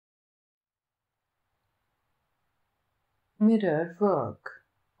Mirror Work,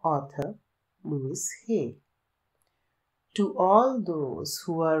 author Louise Hay. To all those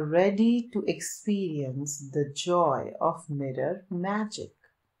who are ready to experience the joy of mirror magic,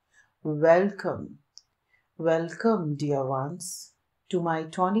 welcome, welcome, dear ones, to my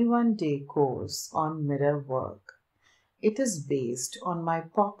 21-day course on mirror work. It is based on my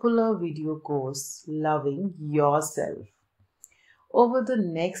popular video course, Loving Yourself. Over the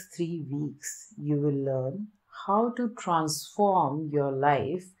next 3 weeks, you will learn how to transform your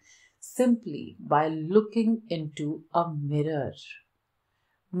life simply by looking into a mirror.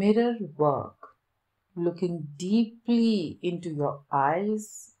 Mirror work, looking deeply into your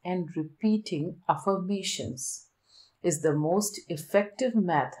eyes and repeating affirmations, is the most effective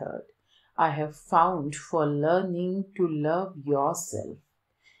method I have found for learning to love yourself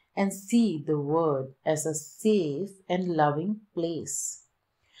and see the world as a safe and loving place.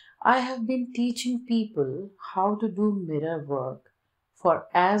 I have been teaching people how to do mirror work for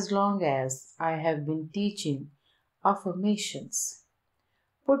as long as I have been teaching affirmations.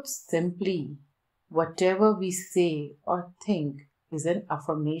 Put simply, whatever we say or think is an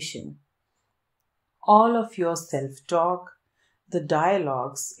affirmation. All of your self-talk, the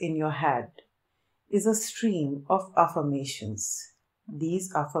dialogues in your head, is a stream of affirmations.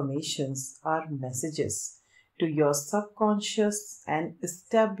 These affirmations are messages to your subconscious and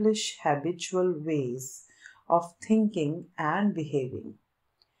establish habitual ways of thinking and behaving.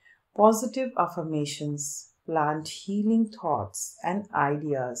 Positive affirmations plant healing thoughts and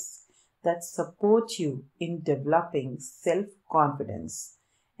ideas that support you in developing self-confidence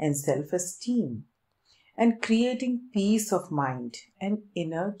and self-esteem and creating peace of mind and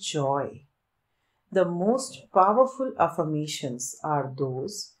inner joy. The most powerful affirmations are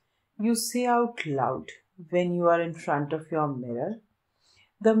those you say out loud when you are in front of your mirror.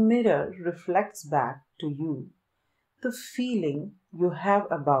 The mirror reflects back to you the feeling you have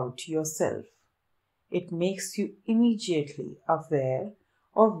about yourself. It makes you immediately aware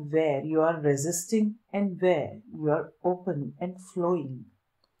of where you are resisting and where you are open and flowing.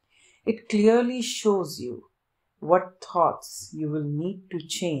 It clearly shows you what thoughts you will need to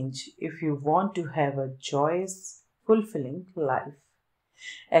change if you want to have a joyous, fulfilling life.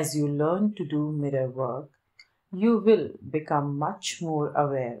 As you learn to do mirror work, you will become much more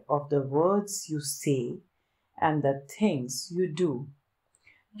aware of the words you say and the things you do.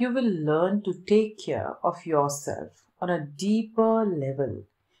 You will learn to take care of yourself on a deeper level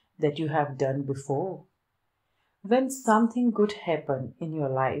that you have done before. When something good happens in your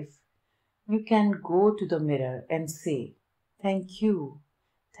life, you can go to the mirror and say, "Thank you,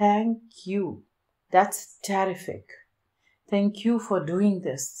 thank you, that's terrific. Thank you for doing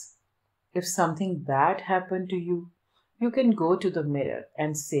this." If something bad happened to you, you can go to the mirror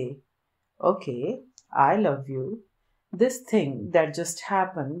and say, "Okay, I love you. This thing that just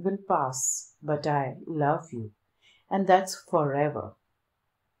happened will pass, but I love you, and that's forever."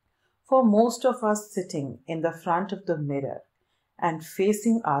 For most of us, sitting in the front of the mirror and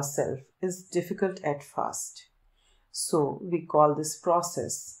facing ourselves is difficult at first. So we call this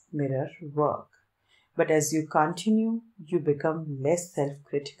process mirror work. But as you continue, you become less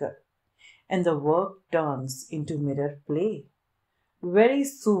self-critical and the work turns into mirror play. Very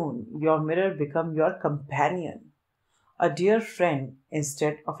soon, your mirror becomes your companion, a dear friend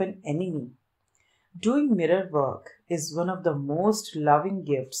instead of an enemy. Doing mirror work is one of the most loving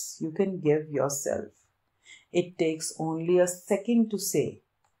gifts you can give yourself. It takes only a second to say,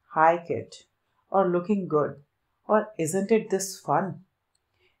 "Hi kid," or "Looking good," or "Isn't it this fun?"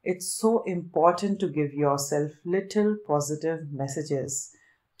 It's so important to give yourself little positive messages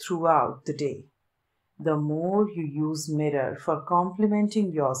throughout the day. The more you use mirror for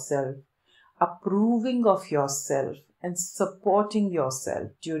complimenting yourself, approving of yourself, and supporting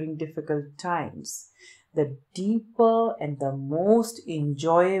yourself during difficult times, the deeper and the most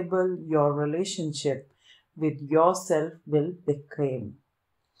enjoyable your relationship with yourself will become.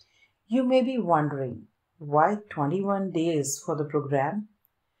 You may be wondering, why 21 days for the program?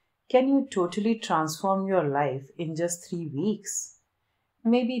 Can you totally transform your life in just 3 weeks?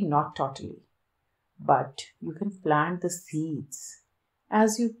 Maybe not totally, but you can plant the seeds.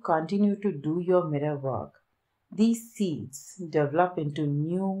 As you continue to do your mirror work, these seeds develop into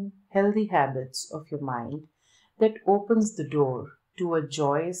new, healthy habits of your mind that opens the door to a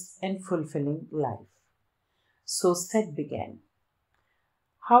joyous and fulfilling life. So set begin.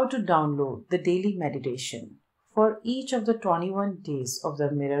 How to download the daily meditation. For each of the 21 days of the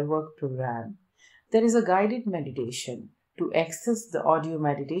mirror work program, there is a guided meditation. To access the audio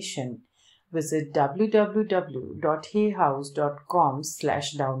meditation, visit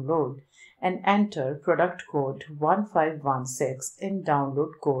www.hayhouse.com/download and enter product code 1516 in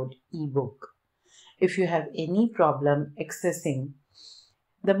download code ebook. If you have any problem accessing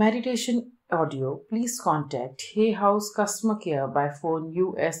the meditation audio, please contact Hay House Customer Care by phone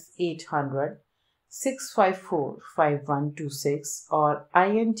US 800 654 5126 or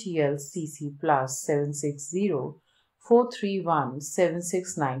INTL CC plus 760 431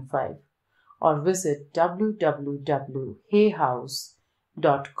 7695 or visit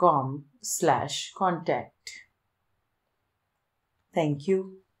www.hayhouse.com/contact. Thank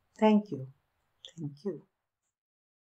you. Thank you. Thank you.